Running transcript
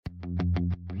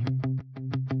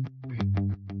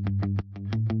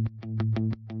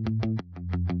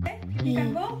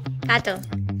Kato.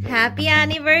 Happy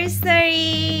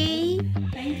anniversary!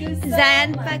 Thank you so Zayan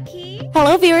much. Pakhi.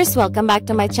 Hello viewers, welcome back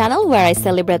to my channel where I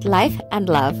celebrate life and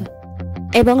love.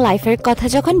 এবং লাইফের কথা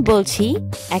যখন বলছি,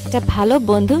 একটা ভালো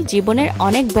বন্ধু জীবনের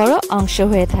অনেক বড় অংশ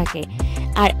হয়ে থাকে।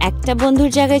 আর একটা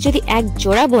বন্ধুর জায়গায় যদি এক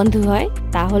জোড়া বন্ধু হয়,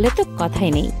 তাহলে তো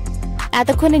কথাই নেই।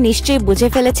 এতক্ষণে নিশ্চয়ই বুঝে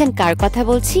ফেলেছেন কার কথা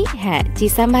বলছি। হ্যাঁ,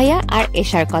 জিসাম ভাইয়া আর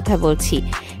এশার কথা বলছি।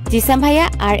 জিসাম ভাইয়া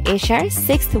আর এশার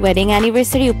 6th ওয়েডিং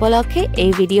অ্যানিভার্সারি উপলক্ষে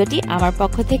এই ভিডিওটি আমার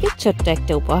পক্ষ থেকে ছোট্ট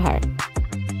একটা উপহার।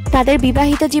 তাদের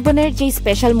বিবাহিত জীবনের যে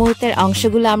স্পেশাল মুহূর্তের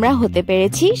অংশগুলো আমরা হতে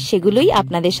পেরেছি, সেগুলোই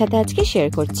আপনাদের সাথে আজকে শেয়ার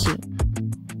করছি।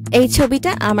 এই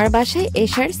ছবিটা আমার বাসায়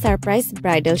এশার সারপ্রাইজ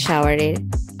ব্রাইডাল শাওয়ারের।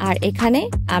 আর এখানে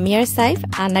আমি আর সাইফ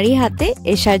আনারি হাতে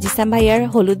এশার জিসাম ভাইয়ার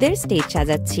হলুদের স্টেজ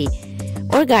সাজাচ্ছি।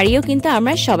 ওর গাড়িও কিন্তু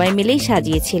আমরা সবাই মিলেই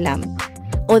সাজিয়েছিলাম।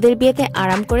 ওদের বিয়েতে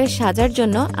আরাম করে সাজার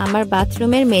জন্য আমার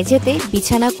বাথরুমের মেঝেতে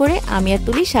বিছানা করে আমি আর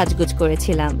তুলি সাজগুজ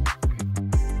করেছিলাম।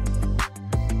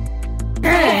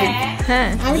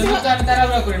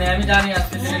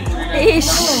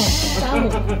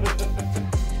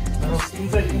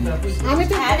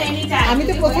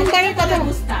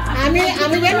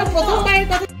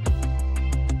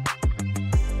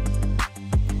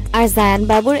 আর জায়ান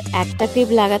বাবুর একটা ক্লিপ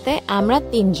লাগাতে আমরা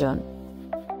 3 জন।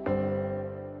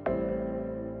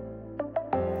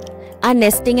 আর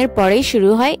নেস্টিং এর পরেই শুরু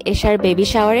হয় এশার বেবি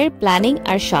শাওয়ারের প্ল্যানিং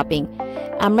আর শপিং।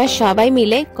 আমরা সবাই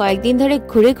মিলে কয়েকদিন ধরে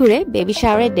ঘুরে ঘুরে বেবি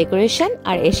শাওয়ারের ডেকোরেশন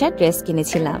আর এশার ড্রেস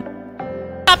কিনেছিলাম।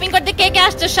 শপিং করতে কে কে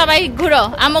আসছো? সবাই ঘুরো,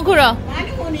 আমো ঘুরো।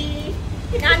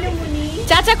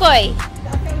 চাচা কই?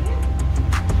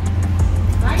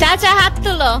 চাচা হাত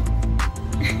তুলো।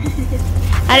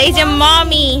 আর এই যে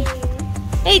মমি,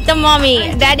 এই তো মমি।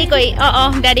 ড্যাডি কই? ও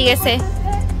ড্যাডি গেছে।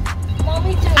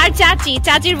 আর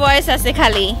চাচির ভয়েস আছে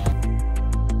খালি।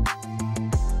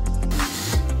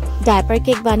 ডায়াপার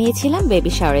কেক বানিয়েছিলাম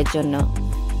বেবি শাওয়ারের জন্য।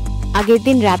 আগের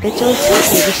দিন রাতে চলছে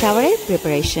বেবি শাওয়ারের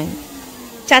প্রিপারেশন।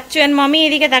 চাচু এন্ড মমি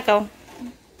এদিকে তাকাও।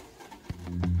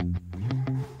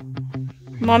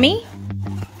 মমি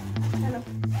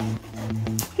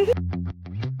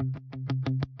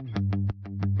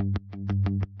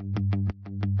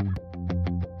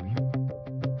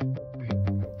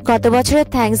গত বছরের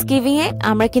থ্যাঙ্কসগিভিং এ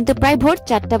আমরা কিন্তু প্রায় ভোর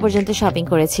 4টা পর্যন্ত শপিং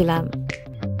করেছিলাম।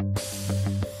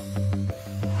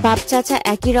 বাপ চাচা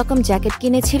একই রকম জ্যাকেট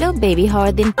কিনেছিল বেবি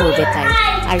হওয়ার দিন পরবে তাই।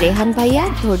 আর রেহান ভাইয়া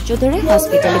ধৈর্য ধরে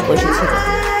হসপিটালে বসেছিল।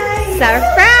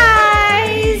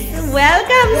 Surprise!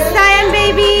 Welcome Zayan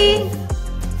baby.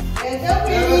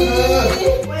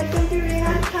 Welcome to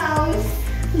Rehan house.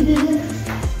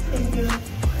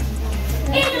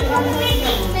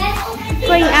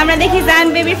 কই আমরা দেখি জায়ান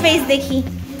বেবির ফেস দেখি।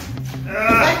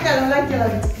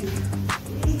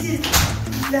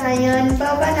 জায়ান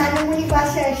বাবা নানুমণি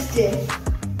বাসা আসছে।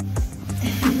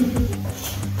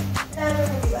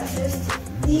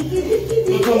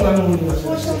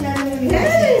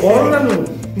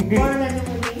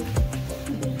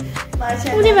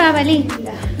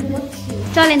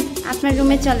 চলেন আপনার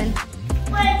রুমে চলেন।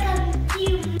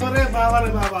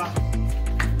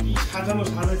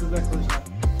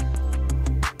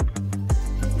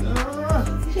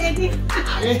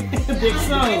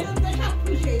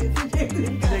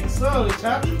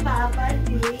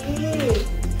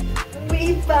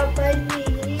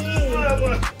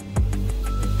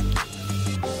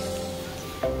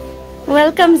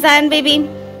 Welcome Zayan baby.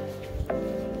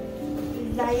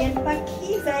 জায়ান পাখি,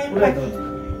 জায়ান পাখি।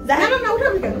 জায়ান না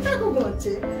উঠাবি কেন? তাকে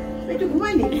ঘুমাচ্ছে। একটু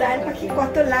ঘুমাই নি। জায়ান পাখি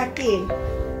কত লাগে।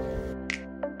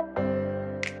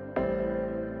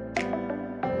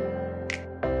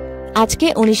 আজকে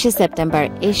 19শে সেপ্টেম্বর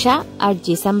এশা আর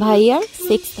জিসাম ভাইয়ার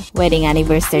 6th ওয়েডিং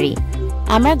অ্যানিভার্সারি।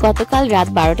 আমরা গতকাল রাত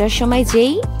 12টার সময়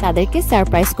যেই তাদেরকে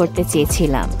সারপ্রাইজ করতে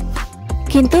চেয়েছিলাম,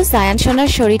 কিন্তু জায়ান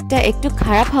সোনার শরীরটা একটু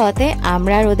খারাপ হওয়াতে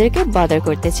আমরা আর ওদেরকে বদার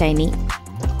করতে চাইনি।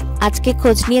 আজকে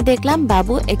খোঁজ নিয়ে দেখলাম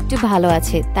বাবু একটু ভালো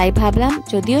আছে, তাই ভাবলাম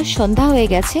যদিও সন্ধ্যা হয়ে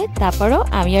গেছে তারপরও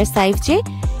আমি আর সাইফ যে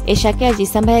এশাকে আর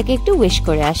জিসাম ভাইয়াকে একটু উইশ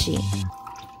করে আসি।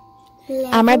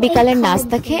 আমরা বিকালের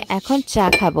নাস্তা খেয়ে এখন চা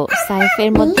খাবো। সাইফের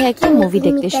মধ্যে একটা মুভি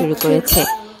দেখতে শুরু করেছে।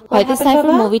 হয়তো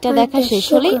সাইফের মুভিটা দেখা শেষ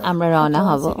হলেই আমরা রওনা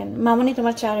হব। মামনি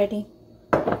তোমার চা ready.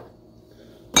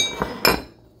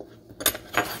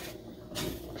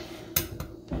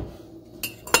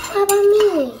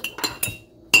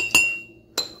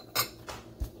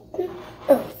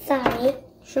 Sorry.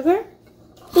 Sugar?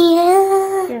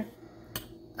 Yeah. Here.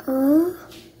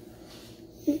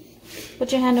 Put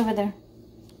your hand over there.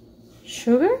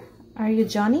 Sugar? Are you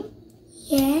Johnny?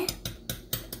 Yeah.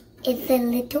 It's a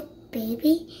little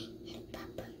baby.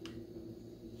 Papa.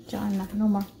 John, no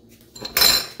more.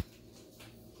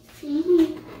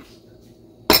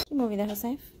 কি মুভি দেখো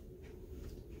সাইফ?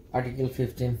 Article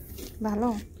 15. ভালো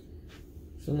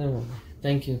সুন্দর বাবা,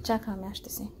 থ্যাংক ইউ। চা খা, আমি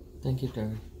আসতেছি। থ্যাংক ইউ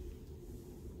টাকা।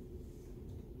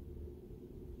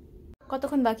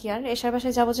 কতক্ষণ বাকি আর এশার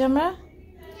বাসায় যাবো যে আমরা?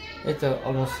 এই তো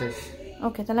অলমোস্ট শেষ।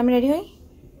 ওকে, তাহলে আমি রেডি হই।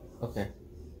 ওকে।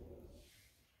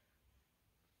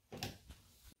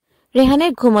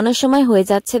 রেহানের ঘুমানোর সময় হয়ে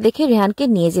যাচ্ছে দেখে রেহানকে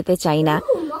নিয়ে যেতে চাই না,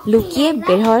 লুকিয়ে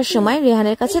বের হওয়ার সময়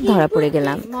রেহানের কাছে ধরা পড়ে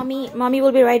গেলাম। Mommy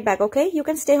will be right back, okay? You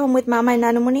can stay home with Mama and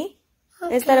Nanumuni.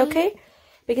 Okay. Is that okay?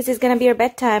 Because it's gonna be your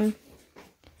bedtime.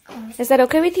 Is that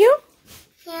okay with you?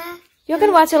 Yeah. You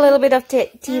can watch a little bit of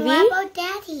TV. What about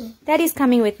Daddy? Daddy's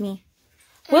coming with me.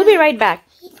 We'll be right back.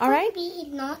 All right?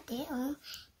 He's not there.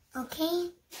 Okay.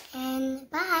 And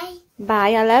bye.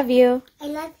 Bye. I love you. I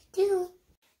love you too.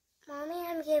 Mommy,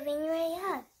 I'm giving you a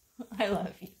hug. I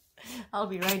love you. I'll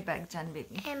be right back, Jan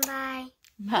baby. And bye.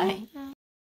 Bye.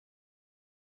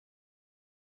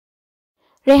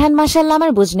 Rehan মাশাআল্লাহ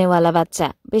আমার বুঝনেওয়ালা বাচ্চা,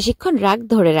 বেশিক্ষণ রাগ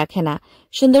ধরে রাখে না।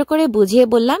 সুন্দর করে বুঝিয়ে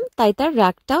বললাম, তাই তার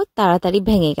রাগটাও তাড়াতাড়ি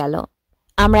ভেঙে গেল।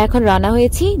 আমরা এখন রওনা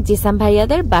হয়েছি জিসাম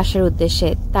ভাইয়াদের বাসার উদ্দেশ্যে।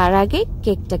 তার আগে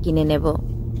কেকটা কিনে নেব।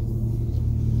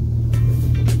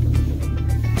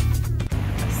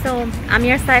 সো আমি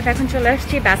আর সাইফ এখন চলে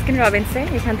আসছি বাস্কিন রবিন্সে।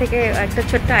 এখান থেকে একটা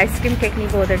ছোট্ট আইসক্রিম কেক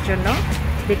নিব ওদের জন্য,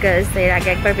 বিকজ এর আগে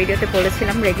একবার ভিডিওতে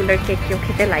বলেছিলাম রেগুলার কেক কেউ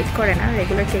খেতে লাইক করে না,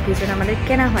 রেগুলার কেক এই জন্য আমাদের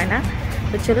কেনা হয় না।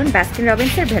 তো চলুন বাস্কিন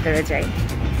রবিন্সের ভেতরে যাই।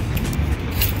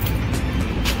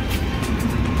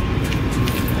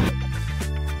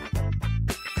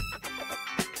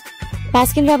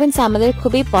 বাস্কিন রবিন্স আমাদের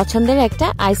খুবই পছন্দের একটা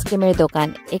আইসক্রিমের দোকান।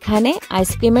 এখানে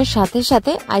আইসক্রিমের সাথে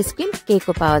সাথে আইসক্রিম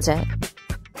কেকও পাওয়া যায়।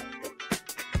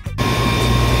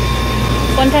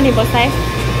 কোনটা নিব সাইফ?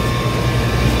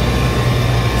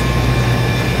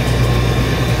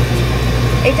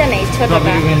 এটা নেই,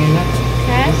 ছোটটা।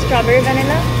 হ্যাঁ, স্ট্রবেরি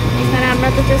ভ্যানিলা। এখানে আমরা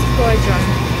তো জাস্ট কয়জন।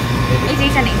 এই যে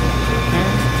এটা নেই।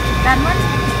 That one?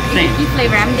 কি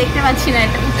ফ্লেভার আমি দেখতে পাচ্ছি না।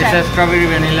 এটা strawberry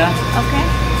vanilla. Okay.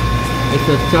 It's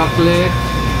a chocolate.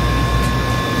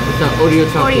 It's a Oreo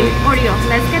chocolate. Oreo.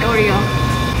 Let's get Oreo.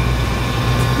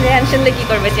 Rehan শুনলে কি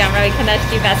করবে যে আমরা ওইখানে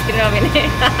আসছি বাস্কিন রবিনে।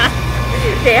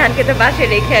 রেহানকে তো বাসায়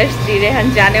রেখে আসছি, রেহান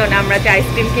জানেও না আমরা যে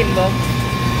আইসক্রিম কিনবো।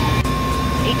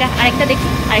 এইটা আরেকটা দেখি,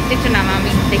 আরেকটা একটু নাম আমি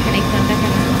দেখে নেই কোনটা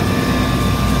কেন।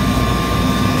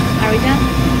 আর ওইটা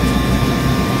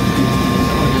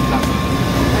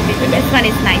this one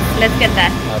is nice. Let's get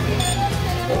that.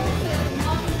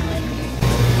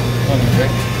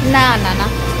 No.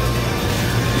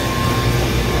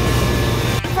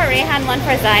 For Rehan, one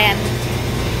for Zayan.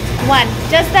 One,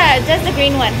 just the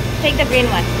green one. Take the green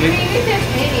one.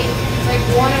 Maybe like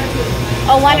 1 or 2.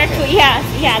 Oh, 1 or 2.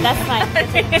 Yeah, that's fine.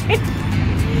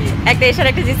 একটা এশার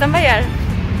একটা জিসাম ভাইয়ার।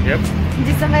 Yep.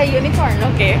 জিসাম ভাই unicorn,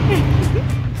 ওকে।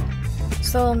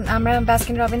 So আমরা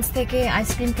Baskin Robbins থেকে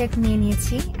ice cream cake নিয়ে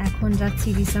নিয়েছি। এখন যাচ্ছি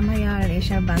জিসাম ভাইয়া আর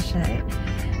এশার বাসায়।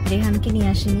 রেহানকে নিয়ে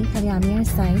আসিনি, খালি আমি আর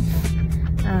সাইফ।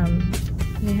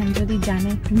 রেহান যদি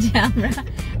জানে যে আমরা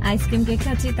আইসক্রিম কেক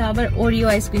খাচ্ছি, তা আবার ওরিও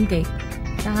আইসক্রিম কেক,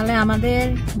 তাহলে আমাদের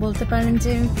বলতে পারেন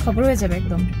যে খবর হয়ে যাবে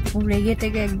একদম। ও রেগে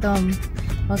টেগে একদম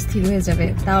অস্থির হয়ে যাবে।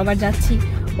 তাও আবার যাচ্ছি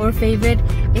ওর ফেভারিট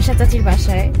এশা চাচির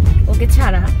বাসায়, ওকে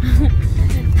ছাড়া।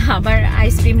 আবার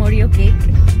আইসক্রিম ওরিও কেক।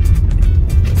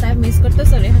 সাহেব মিস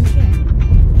করতেছো রেহানকে?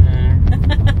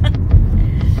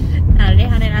 আর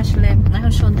রেহানের আসলে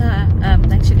এখন সন্ধ্যা,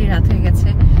 অ্যাকচুয়ালি রাত হয়ে গেছে।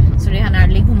 সো রেহান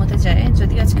আর্লি ঘুমোতে যায়,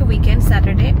 যদি আজকে উইকেন্ড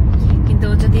স্যাটারডে, কিন্তু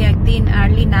যদি একদিন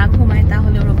আর্লি না ঘুমায়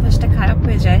তাহলে ওর অভ্যাসটা খারাপ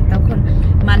হয়ে যায়। তখন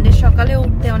মানডে সকালে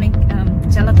উঠতে অনেক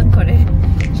জ্বালাতন করে।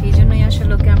 সেই জন্যই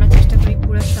আসলে ওকে আমরা চেষ্টা করি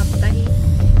পুরো সপ্তাহে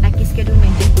একই স্কেডিউল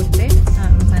মেনটেন করতে,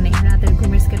 মানে রাতের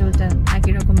ঘুমের স্কেডিউলটা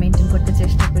একই রকম মেনটেন করতে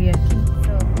চেষ্টা করি আর কি।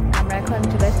 তো আমরা এখন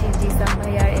চলে আসছি জিসাম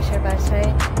ভাই আর এশার বাসায়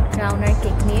ক্রাউন আর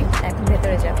কেক নিয়ে। এখন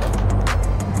ভেতরে যাব।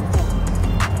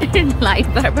 লাইট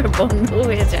বারবার বন্ধ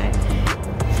হয়ে যায়,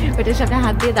 ওইটার সামনে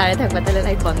হাত দিয়ে দাঁড়িয়ে থাকবে, তাহলে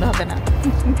লাইট বন্ধ হবে না।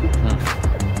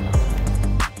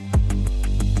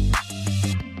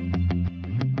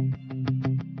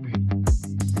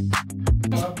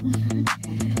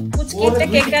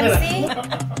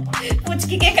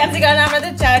 পুচকি কেক আনছি কারণ আমরা তো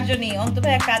 4 জনই। অন্ত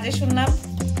ভাই এক কাজে শুনলাম,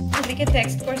 ওদিকে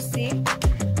টেক্সট করছি।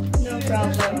 No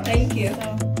problem. Thank you.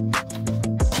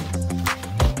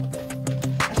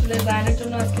 আসলে জায়ানের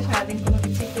জন্য আজকে সারাদিন কোনো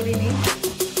কিছু করিনি।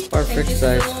 Perfect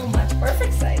size. So much.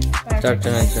 Perfect size.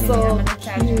 চারজনের জন্য।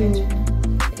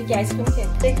 এটা কি আইসক্রিম কেক?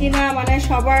 দেখি না, মানে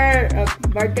সবার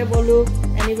বার্থডে বলুক,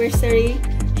 অ্যানিভার্সারি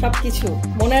সবকিছু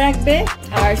মনে রাখবে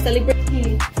আর সেলিব্রেট।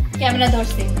 ক্যামেরা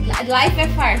ধরছে লাইফ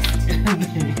এট ফার্স্ট।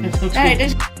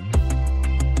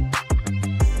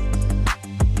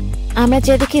 আমরা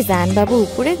যে দেখি জান বাবু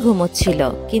উপরে ঘুমোচ্ছিল,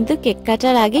 কিন্তু কেক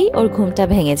কাটার আগেই ওর ঘুমটা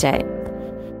ভেঙে যায়।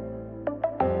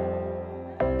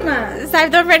 না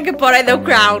সাইফ তোর ফ্রেন্ডকে পরাই দাও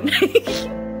ক্রাউন।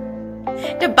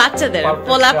 এটা বাচ্চাদের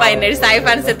পোলা পাইনের সাইফ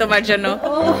আনছে তোমার জন্য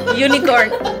ইউনিকর্ন।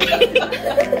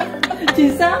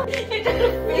 চিসা এটা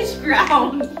ফিশ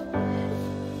ক্রাউন।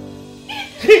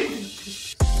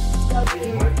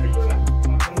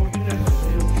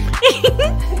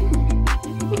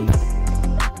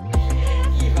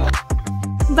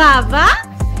 বাবা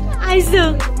আইসো,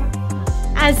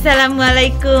 আসসালামু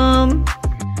আলাইকুম।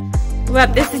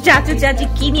 ভাবতেছি চাচু চাচি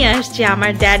কি নিয়ে আসছে,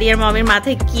 আমার ড্যাডি আর মমির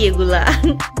মাথায় কি এগুলা।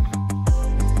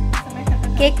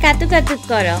 কেক কাটু কাটু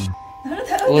করো।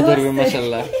 ও ধরবে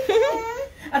মাশাআল্লাহ।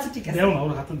 আচ্ছা ঠিক আছে, দাও না,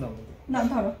 ওর হাতে দাও না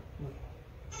ধরো।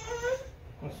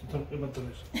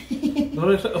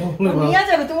 ধরো নিয়ে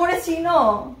যাবে, তোমারে চিনো।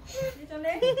 চলে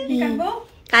কাটবো।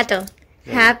 কাটো।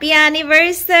 Happy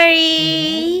anniversary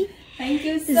thank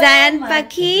you so Zayan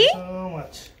পাখি।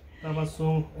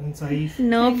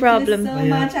 No problem.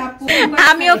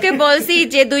 আমি ওকে বলছি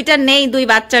যে দুইটা নেই, দুই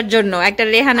বাচ্চার জন্য, একটা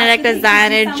রেহান আর একটা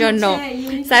জায়ানের জন্য।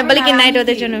 সাইফ বলে কি নাইট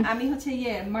ওদের জন্য। আমি হচ্ছে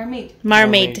মারমেড।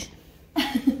 মারমেড।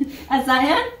 আর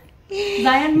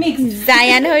জায়ান মিক্স।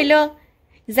 জায়ান হইলো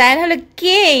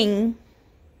কিং।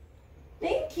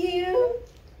 Thank you.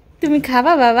 তুমি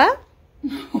খাবা বাবা?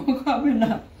 খাবে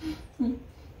না।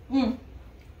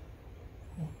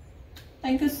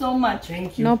 Thank you so much.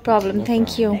 No problem. Thank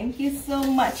you. Thank you so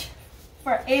much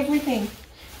for everything.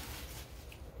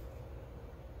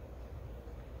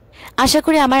 আশা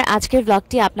করি আমার আজকের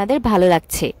ব্লগটি আপনাদের ভালো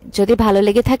লাগছে। যদি ভালো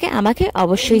লেগে থাকে আমাকে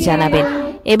অবশ্যই জানাবেন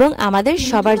এবং আমাদের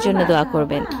সবার জন্য দোয়া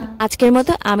করবেন। আজকের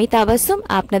মতো আমি তাবাসসুম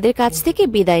আপনাদের কাছ থেকে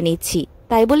বিদায় নিচ্ছি।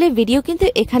 তাই বলে ভিডিও কিন্তু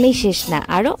এখানেই শেষ না,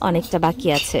 আরো অনেকটা বাকি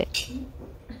আছে।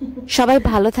 সবাই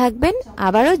ভালো থাকবেন,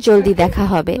 আবারও জলদি দেখা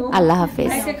হবে। আল্লাহ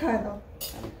হাফেজ।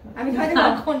 আমি খাই না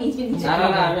এখনই। না না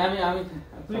না, আমি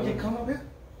তুই কি খাওয়াবে?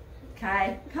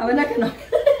 খাবে না কেন?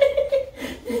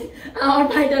 আমার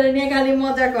ভাইটারে নিয়ে খালি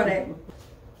মজা করে।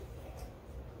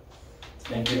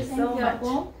 Thank you. So much.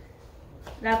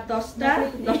 রাত 10টার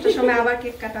সময় আবার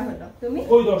কেক কাটা হলো। তুমি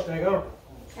ওই 10টা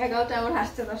 11টা আমার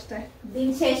হাসতে 10টায়। দিন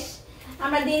শেষ,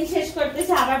 আমরা দিন শেষ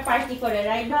করতেছি আবার পার্টি করে,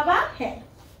 রাইট বাবা? হ্যাঁ।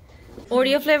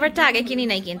 ওরিও ফ্লেভারটা আগে কিনি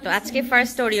নাই, কিন্তু আজকে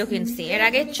ফার্স্ট ওরিও কিনছি। এর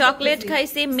আগে চকলেট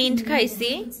খাইছি, মিন্ট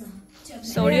খাইছি।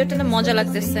 সো ওরিওটা না মজা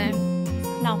লাগতেছে।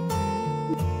 নাও।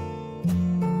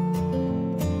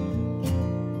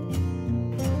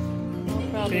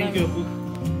 Thank you.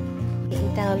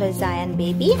 এটা হলো জায়ান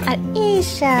বেবি আর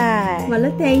এশা। বলো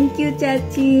থ্যাংক ইউ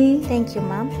চাচি। থ্যাংক ইউ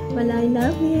মাম। বলো I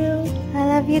love you. I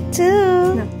love you two.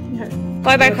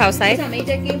 কয়বার খাও সাইফ?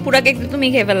 পুরা কেক তো তুমি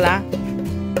খেয়ে ফেললা।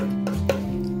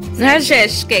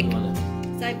 শেষ কেক।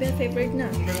 সাইফের ফেভারিট না?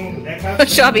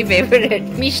 সবই ফেভারিট,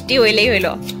 মিষ্টি হইলেই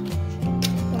হইলো।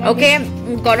 ওকে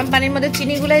গরম পানির মধ্যে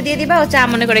চিনি গুলাই দিয়ে দিবা, ও চা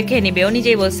মনে করে খেয়ে নিবে, ও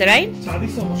নিজেই বলছে, রাইট?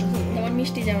 তোমার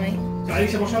মিষ্টি জামাই।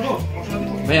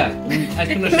 ভাইয়া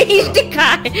আইসক্রিম মিষ্টি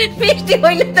খায়, মিষ্টি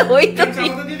হইলে তো হইতো।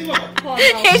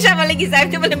 এসা বলে কি সাইফ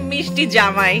বলে মিষ্টি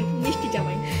জামাই। মিষ্টি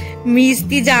জামাই।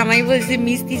 মিষ্টি জামাই বলছে,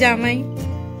 মিষ্টি জামাই।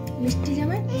 মিষ্টি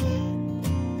জামাই?